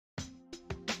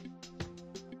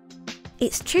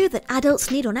It's true that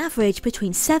adults need on average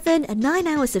between 7 and 9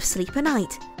 hours of sleep a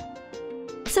night.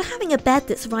 So having a bed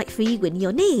that's right for you and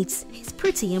your needs is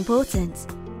pretty important.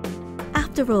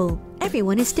 After all,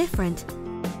 everyone is different,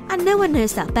 and no one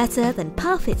knows that better than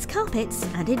Parfitt's Carpets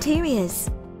and Interiors.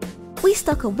 We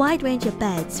stock a wide range of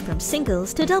beds from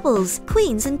singles to doubles,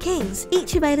 queens and kings,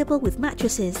 each available with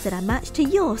mattresses that are matched to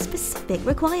your specific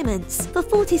requirements. For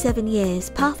 47 years,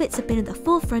 Parfitts have been at the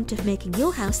forefront of making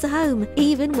your house a home,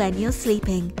 even when you're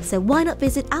sleeping. So why not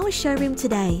visit our showroom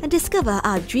today and discover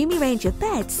our dreamy range of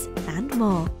beds and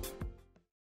more.